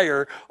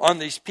fire on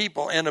these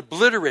people and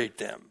obliterate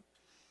them?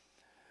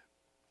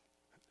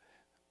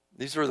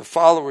 These were the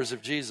followers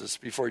of Jesus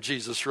before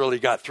Jesus really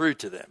got through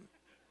to them.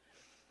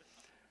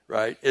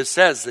 Right? It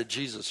says that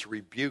Jesus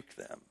rebuked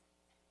them.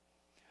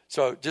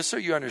 So just so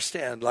you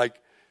understand,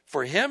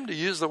 for him to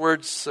use the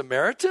word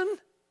Samaritan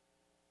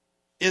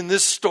in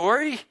this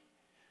story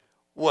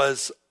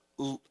was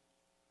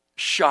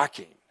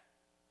shocking.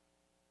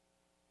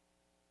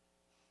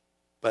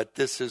 But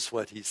this is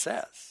what he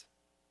says,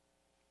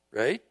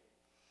 right?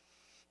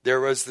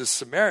 There was this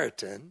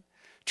Samaritan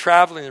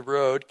traveling the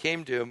road,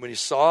 came to him. When he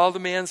saw the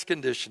man's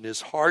condition, his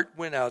heart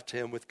went out to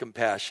him with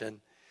compassion.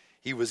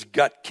 He was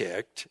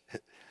gut-kicked.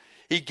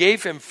 He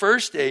gave him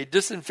first aid,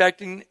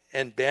 disinfecting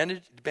and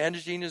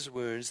bandaging his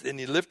wounds. Then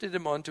he lifted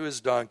him onto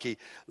his donkey,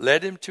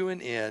 led him to an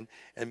inn,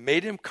 and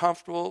made him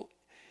comfortable.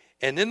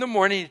 And in the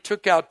morning he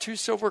took out 2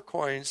 silver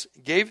coins,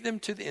 gave them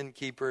to the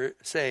innkeeper,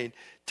 saying,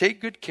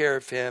 "Take good care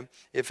of him.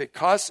 If it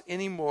costs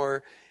any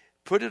more,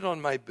 put it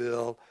on my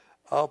bill.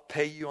 I'll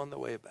pay you on the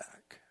way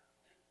back."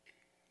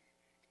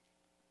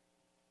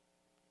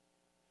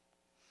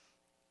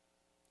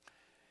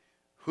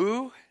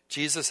 Who,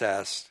 Jesus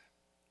asked,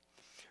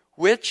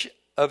 which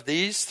of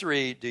these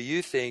 3 do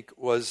you think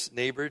was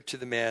neighbor to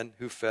the man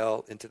who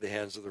fell into the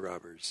hands of the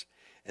robbers?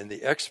 And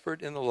the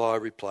expert in the law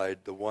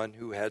replied, "The one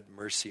who had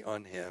mercy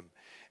on him."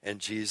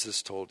 And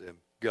Jesus told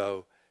him,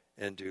 "Go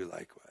and do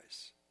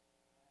likewise."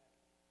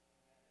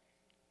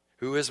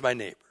 Who is my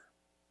neighbor?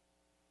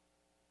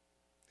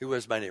 Who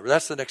is my neighbor?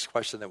 That's the next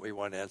question that we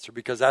want to answer,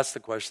 because that's the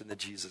question that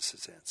Jesus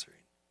is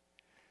answering.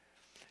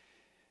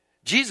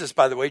 Jesus,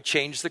 by the way,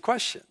 changed the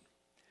question.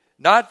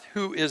 Not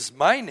who is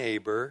my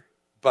neighbor,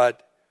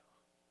 but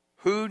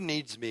who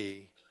needs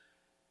me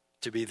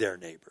to be their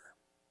neighbor?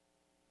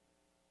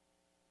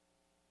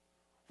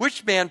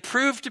 Which man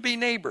proved to be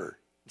neighbor?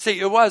 See,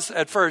 it was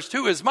at first,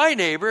 who is my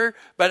neighbor?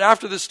 But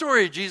after the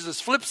story,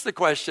 Jesus flips the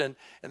question,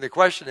 and the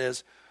question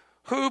is,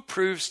 who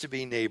proves to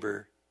be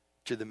neighbor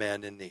to the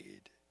man in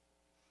need?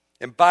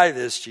 And by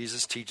this,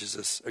 Jesus teaches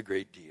us a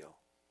great deal.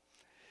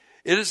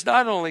 It is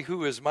not only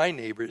who is my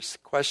neighbor,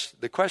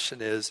 the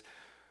question is,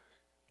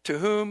 to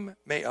whom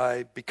may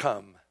I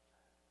become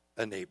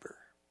a neighbor?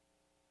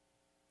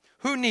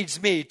 Who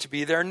needs me to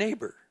be their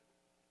neighbor?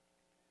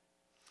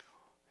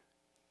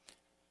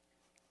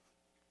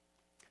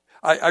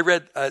 I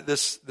read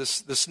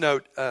this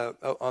note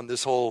on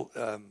this whole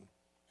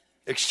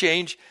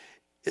exchange,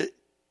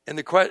 and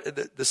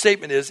the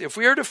statement is: if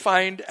we are to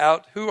find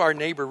out who our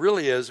neighbor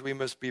really is, we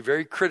must be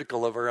very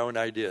critical of our own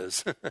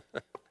ideas.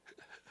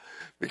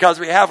 Because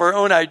we have our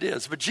own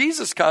ideas. But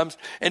Jesus comes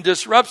and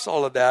disrupts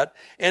all of that.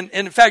 And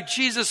in fact,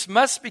 Jesus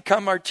must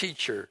become our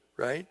teacher,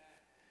 right?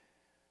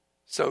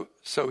 So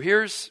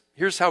here's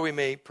how we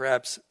may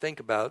perhaps think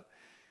about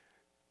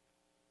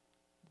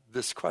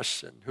this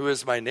question. Who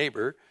is my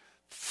neighbor?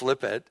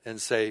 Flip it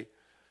and say,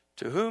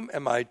 to whom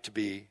am I to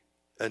be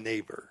a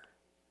neighbor?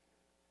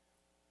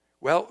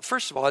 Well,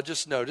 first of all, I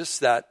just noticed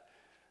that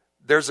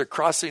there's a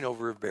crossing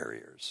over of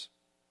barriers.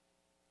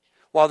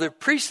 While the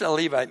priest and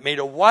the Levite made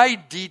a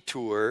wide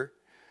detour,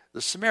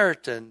 the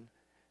Samaritan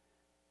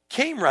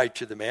came right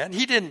to the man.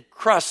 He didn't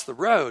cross the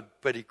road,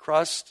 but he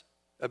crossed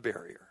a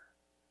barrier.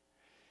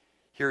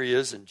 Here he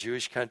is in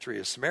Jewish country.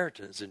 A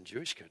Samaritan is in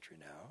Jewish country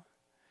now.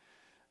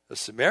 The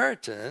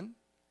Samaritan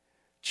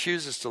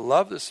chooses to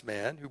love this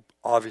man, who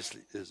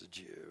obviously is a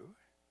Jew.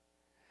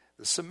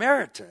 The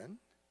Samaritan,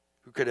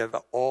 who could have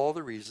all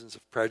the reasons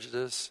of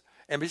prejudice,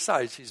 and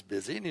besides, he's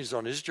busy and he's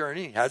on his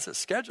journey. He has a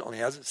schedule and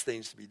he has his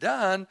things to be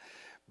done.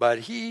 But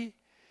he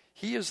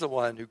is the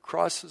one who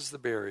crosses the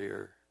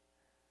barrier,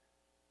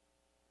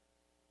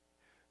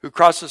 who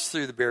crosses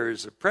through the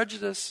barriers of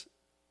prejudice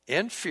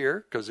and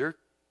fear, because there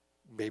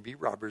may be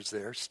robbers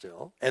there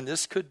still. And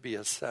this could be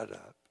a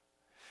setup.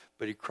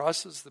 But he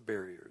crosses the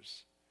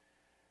barriers.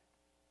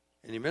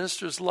 And he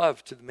ministers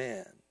love to the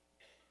man.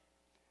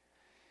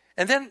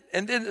 And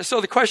then, so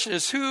the question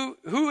is, who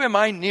am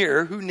I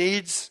near who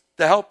needs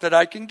the help that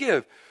I can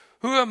give?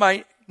 Who am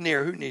I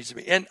near who needs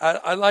me? And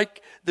I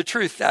like the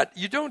truth that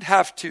you don't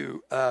have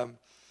to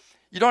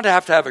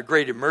have a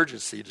great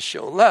emergency to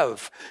show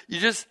love. You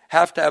just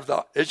have to have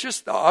it's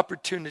just the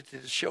opportunity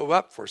to show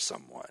up for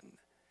someone,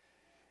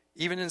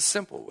 even in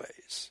simple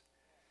ways.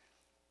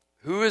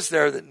 Who is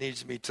there that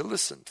needs me to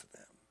listen to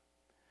them?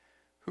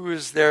 Who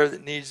is there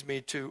that needs me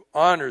to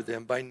honor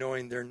them by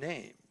knowing their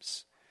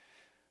names?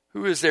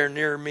 Who is there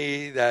near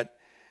me that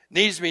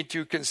needs me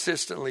to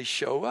consistently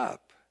show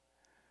up?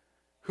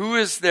 Who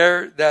is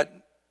there that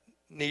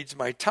needs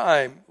my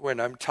time when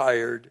I'm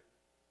tired?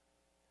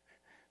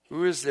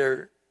 Who is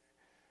there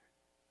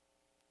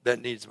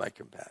that needs my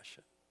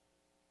compassion?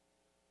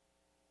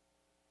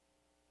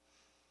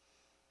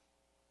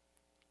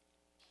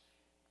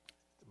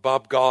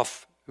 Bob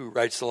Goff, who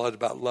writes a lot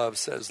about love,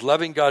 says,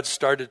 loving God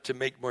started to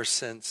make more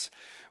sense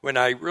when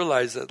I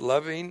realized that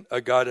loving a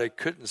God I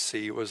couldn't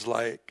see was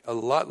a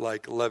lot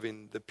like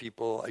loving the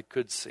people I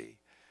could see,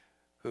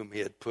 whom he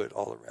had put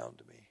all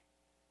around me.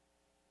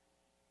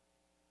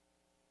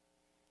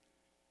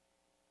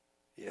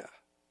 Yeah.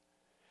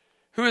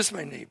 Who is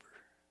my neighbor?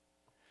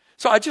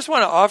 So I just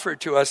want to offer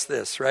to us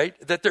this, right?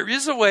 That there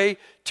is a way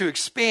to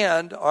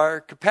expand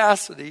our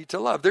capacity to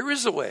love. There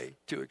is a way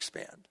to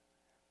expand.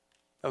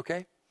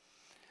 Okay?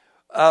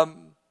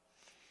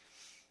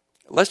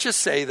 Let's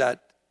just say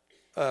that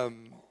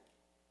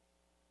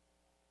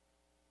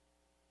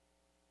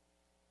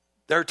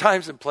there are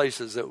times and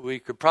places that we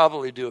could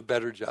probably do a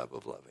better job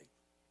of loving.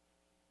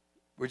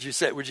 Would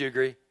you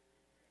agree?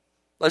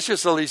 Let's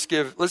just at least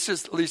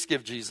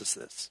give Jesus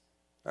this.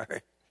 All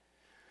right.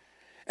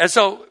 And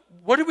so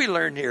what do we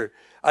learn here?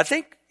 I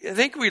think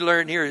we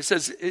learn here, he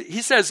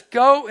says,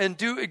 go and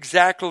do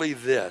exactly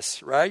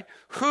this, right?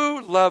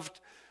 Who loved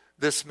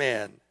this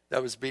man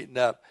that was beaten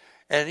up.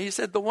 And he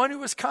said, the one who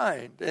was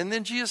kind. And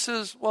then Jesus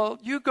says, well,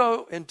 you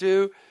go and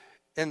do,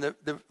 and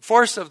the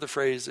force of the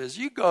phrase is,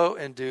 you go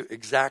and do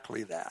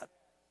exactly that.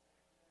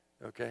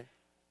 Okay?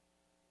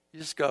 You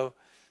just go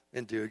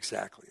and do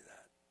exactly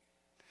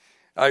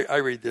that. I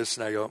read this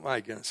and I go, my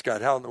goodness,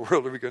 God, how in the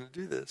world are we going to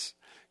do this?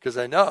 Because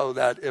I know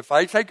that if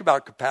I think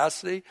about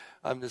capacity,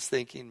 I'm just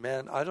thinking,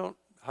 man,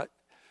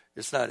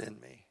 it's not in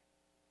me.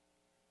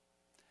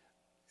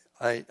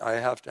 I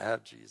have to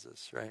have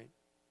Jesus, right?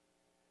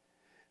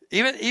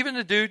 Even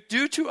to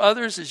do to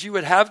others as you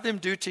would have them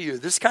do to you.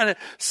 This kind of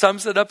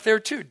sums it up there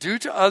too. Do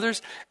to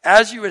others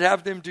as you would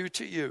have them do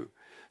to you.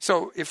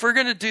 So if we're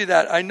going to do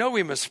that, I know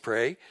we must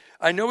pray.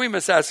 I know we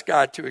must ask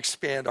God to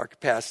expand our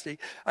capacity.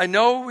 I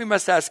know we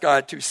must ask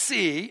God to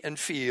see and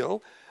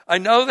feel. I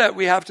know that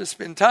we have to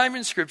spend time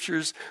in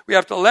scriptures. We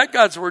have to let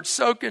God's word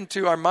soak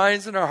into our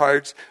minds and our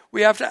hearts.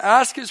 We have to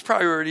ask his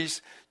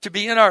priorities to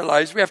be in our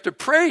lives. We have to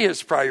pray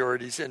his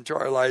priorities into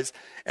our lives.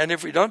 And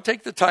if we don't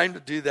take the time to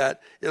do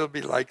that, it'll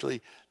be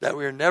likely that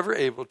we are never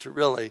able to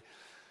really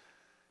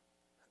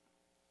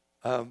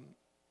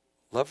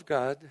love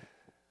God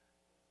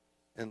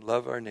and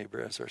love our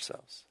neighbor as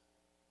ourselves.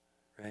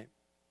 Right?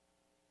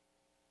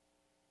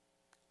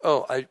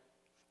 Oh, I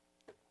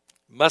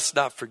must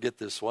not forget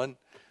this one.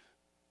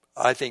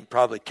 I think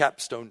probably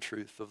capstone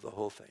truth of the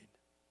whole thing.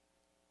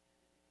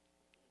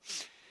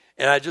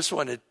 And I just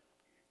wanted,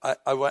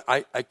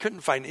 I couldn't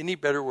find any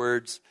better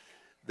words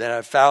than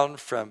I found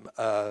from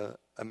a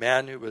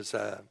man who was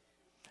a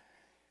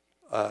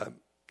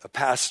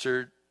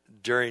pastor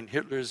during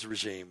Hitler's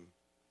regime,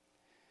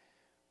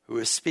 who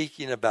was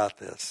speaking about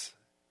this.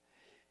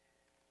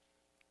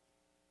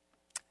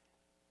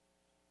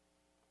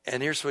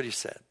 And here's what he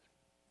said,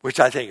 which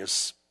I think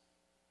is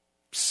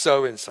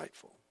so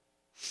insightful.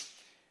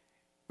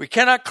 We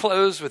cannot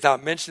close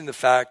without mentioning the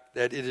fact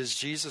that it is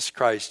Jesus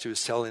Christ who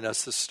is telling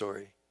us this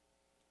story.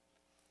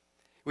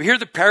 We hear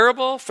the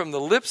parable from the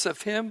lips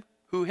of him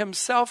who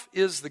himself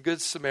is the Good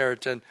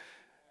Samaritan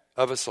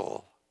of us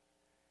all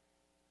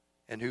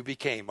and who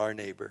became our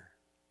neighbor.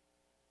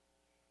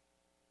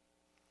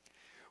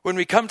 When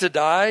we come to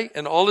die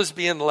and all is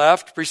being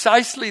left,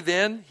 precisely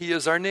then he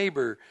is our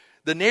neighbor.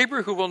 The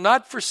neighbor who will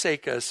not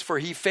forsake us, for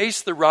he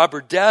faced the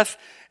robber death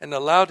and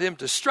allowed him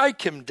to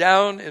strike him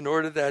down in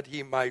order that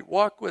he might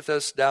walk with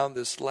us down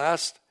this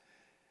last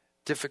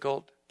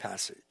difficult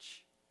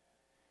passage.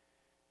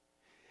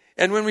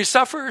 And when we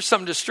suffer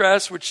some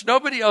distress which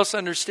nobody else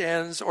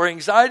understands, or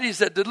anxieties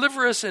that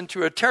deliver us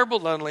into a terrible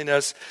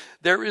loneliness,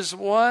 there is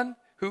one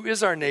who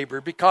is our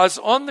neighbor, because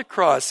on the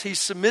cross he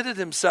submitted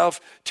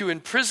himself to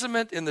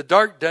imprisonment in the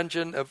dark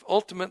dungeon of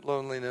ultimate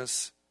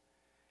loneliness.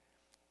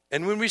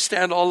 And when we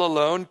stand all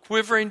alone,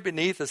 quivering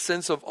beneath a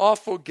sense of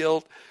awful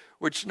guilt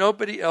which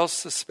nobody else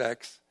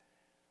suspects,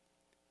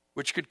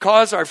 which could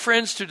cause our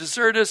friends to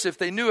desert us if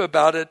they knew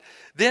about it,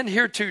 then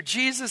here too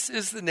Jesus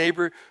is the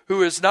neighbor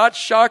who is not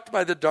shocked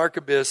by the dark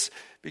abyss,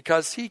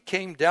 because he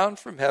came down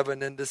from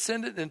heaven and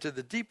descended into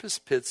the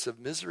deepest pits of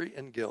misery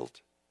and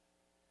guilt.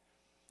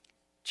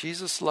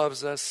 Jesus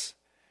loves us,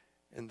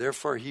 and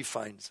therefore he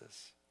finds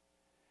us.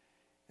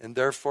 And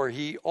therefore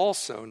he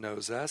also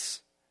knows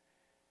us.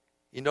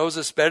 He knows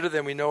us better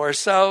than we know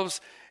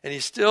ourselves, and he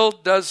still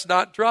does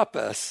not drop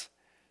us.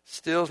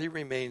 Still, he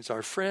remains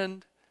our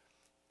friend,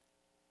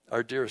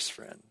 our dearest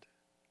friend.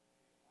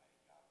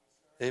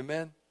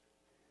 Amen?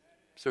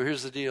 So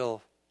here's the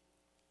deal.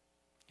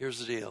 Here's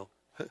the deal.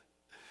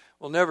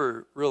 We'll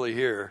never really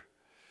hear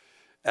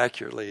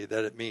accurately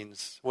that it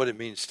means what it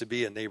means to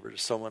be a neighbor to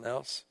someone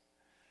else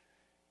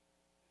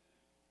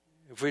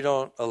if we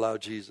don't allow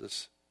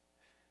Jesus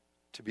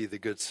to be the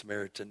Good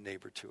Samaritan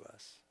neighbor to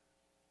us.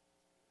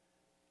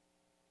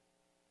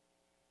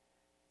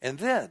 And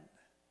then,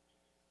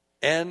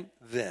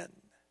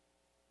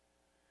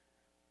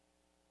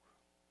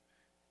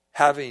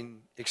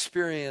 having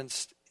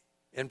experienced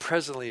and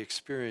presently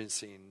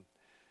experiencing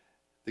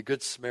the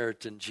Good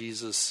Samaritan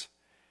Jesus,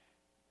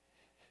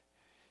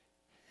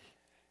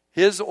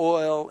 his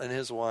oil and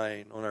his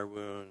wine on our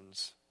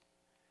wounds,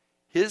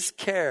 his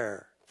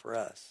care for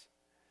us,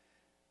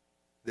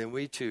 then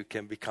we too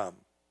can become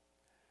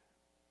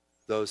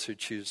those who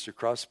choose to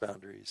cross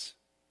boundaries,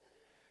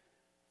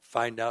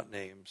 find out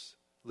names,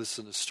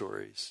 listen to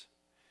stories,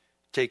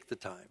 take the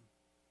time,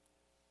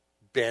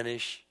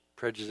 banish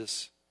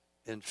prejudice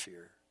and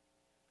fear,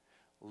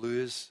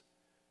 lose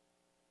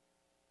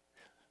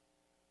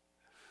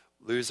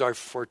our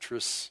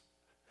fortress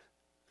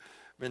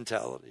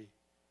mentality,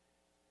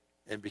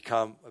 and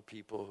become a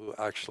people who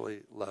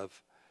actually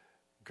love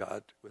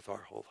God with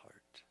our whole heart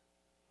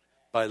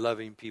by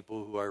loving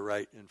people who are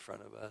right in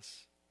front of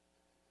us.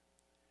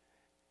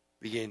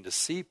 Begin to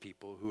see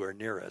people who are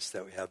near us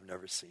that we have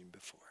never seen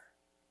before.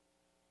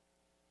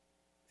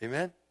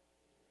 Amen?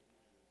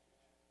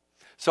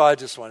 So I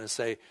just want to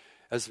say,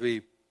 as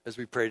we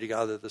pray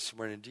together this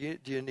morning, do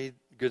you need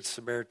Good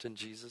Samaritan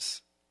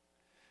Jesus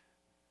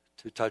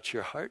to touch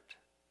your heart?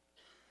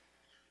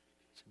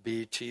 To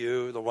be to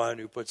you the one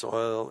who puts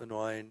oil and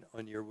wine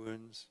on your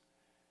wounds?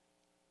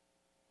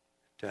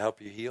 to help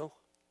you heal?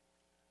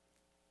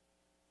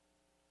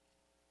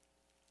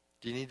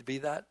 Do you need to be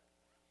that?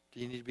 Do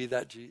you need to be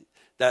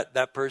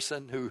that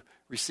person who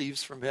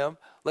receives from him?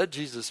 Let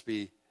Jesus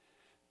be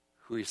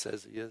who he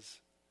says he is.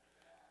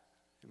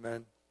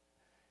 Amen.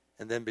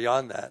 And then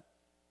beyond that,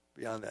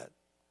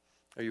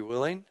 are you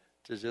willing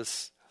to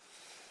just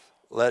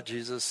let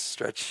Jesus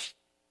stretch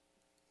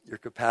your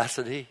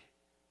capacity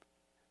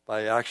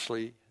by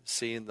actually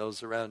seeing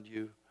those around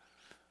you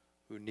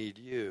who need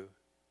you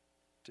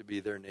to be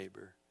their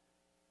neighbor?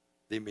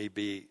 It may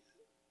be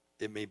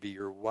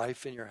your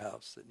wife in your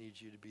house that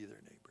needs you to be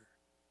their neighbor.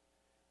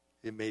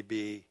 It may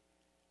be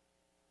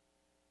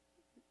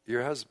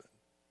your husband.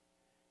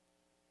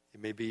 It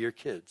may be your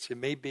kids. It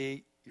may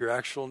be your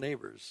actual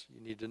neighbors.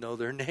 You need to know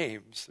their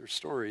names, their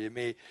story. It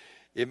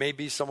may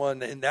be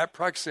someone in that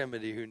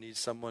proximity who needs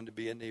someone to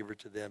be a neighbor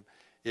to them.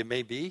 It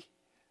may be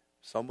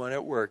someone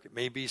at work. It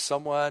may be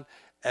someone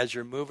as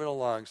you're moving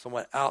along,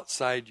 someone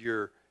outside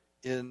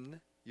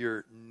in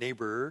your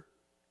neighborhood,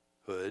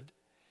 but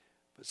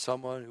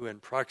someone who in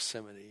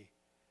proximity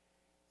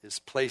is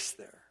placed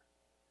there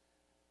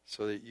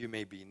so that you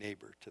may be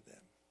neighbor to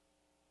them.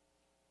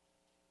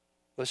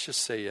 Let's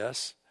just say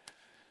yes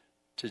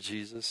to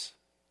Jesus,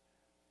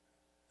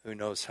 who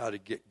knows how to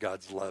get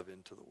God's love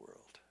into the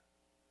world.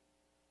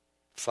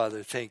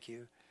 Father, thank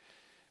you.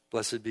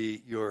 Blessed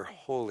be your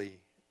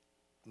holy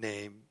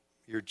name,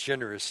 your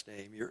generous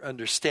name, your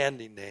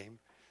understanding name.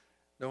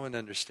 No one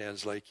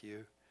understands like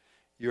you.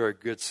 You are a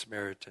good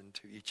Samaritan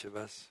to each of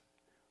us.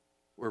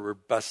 Where we're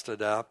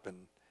busted up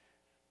and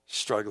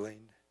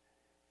struggling,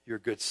 you're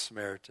a good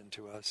Samaritan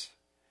to us.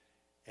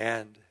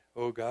 And,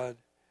 oh God,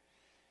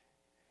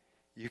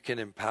 you can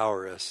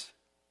empower us.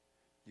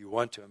 You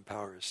want to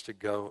empower us to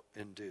go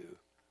and do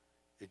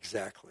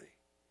exactly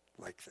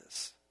like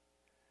this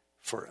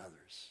for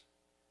others.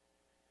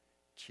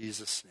 In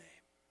Jesus'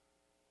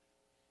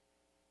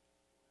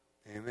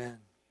 name.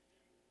 Amen.